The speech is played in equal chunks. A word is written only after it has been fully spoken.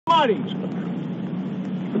body.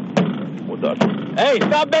 What's up? Hey,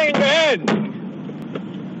 stop banging your head.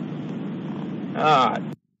 Ah.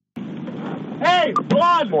 Hey,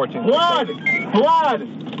 blood all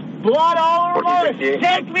over my body.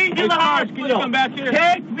 Take me to the hospital.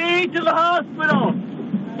 Take me to the hospital.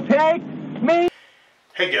 Take me.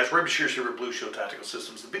 Hey guys, Ray Bashir here with Blue Shield Tactical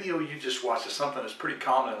Systems. The video you just watched is something that's pretty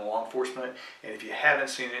common in law enforcement, and if you haven't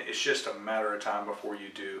seen it, it's just a matter of time before you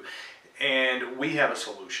do. And we have a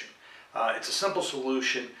solution. It's a simple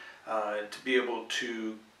solution to be able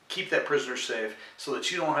to keep that prisoner safe so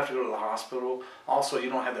that you don't have to go to the hospital. Also, you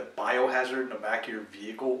don't have that biohazard in the back of your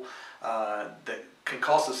vehicle that can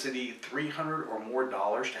cost the city $300 or more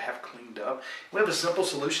to have cleaned up. We have a simple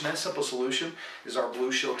solution. That simple solution is our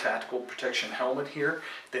Blue Shield Tactical Protection Helmet here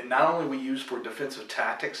that not only we use for defensive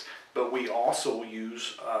tactics, but we also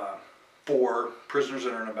use for prisoners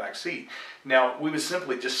that are in the back seat. Now, we would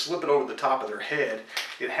simply just slip it over the top of their head.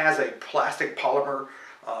 It has a plastic polymer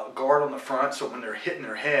guard on the front, so when they're hitting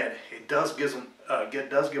their head, it does give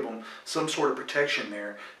them some sort of protection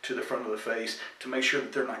there to the front of the face to make sure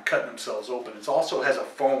that they're not cutting themselves open. It also has a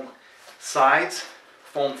foam sides,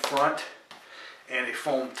 foam front, and a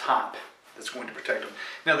foam top that's going to protect them.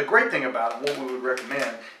 Now, the great thing about it, what we would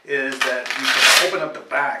recommend, is that you can open up the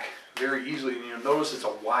back very easily, and you'll notice it's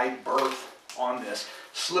a wide berth on this.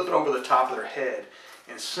 Slip it over the top of their head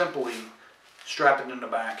and simply strap it in the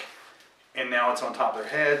back, and now it's on top of their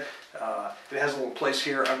head. It has a little place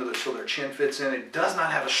here under so their chin fits in. It does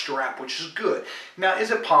not have a strap, which is good. Now, is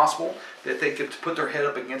it possible that they could put their head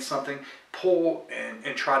up against something, pull,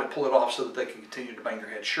 and try to pull it off so that they can continue to bang their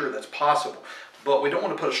head? Sure, that's possible. But we don't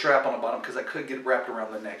want to put a strap on the bottom because that could get wrapped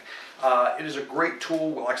around the neck. It is a great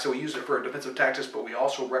tool. Like I said, we use it for defensive tactics, but we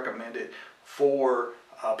also recommend it for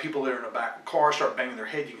people that are in the back of the car, start banging their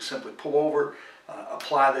head. You can simply pull over,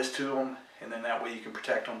 apply this to them, and then that way you can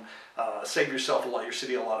protect them. Save yourself your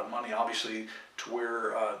city a lot of money, obviously, to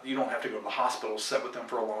where you don't have to go to the hospital, sit with them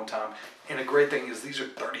for a long time. And the great thing is these are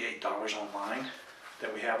 $38 online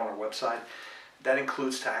that we have on our website. That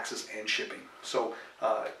includes taxes and shipping. So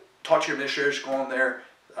talk to your administrators, go on there,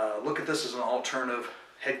 look at this as an alternative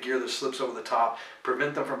headgear that slips over the top,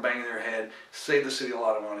 prevent them from banging their head, save the city a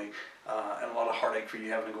lot of money, and a lot of heartache for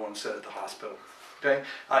you having to go and sit at the hospital. Okay?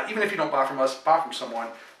 Even if you don't buy from us, buy from someone.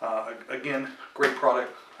 Again, great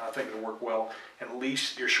product. I think it'll work well. And at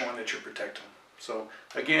least you're showing that you're protecting them. So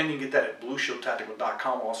again, you can get that at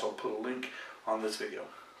blueshieldtactical.com. I'll also put a link on this video.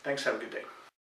 Thanks. Have a good day.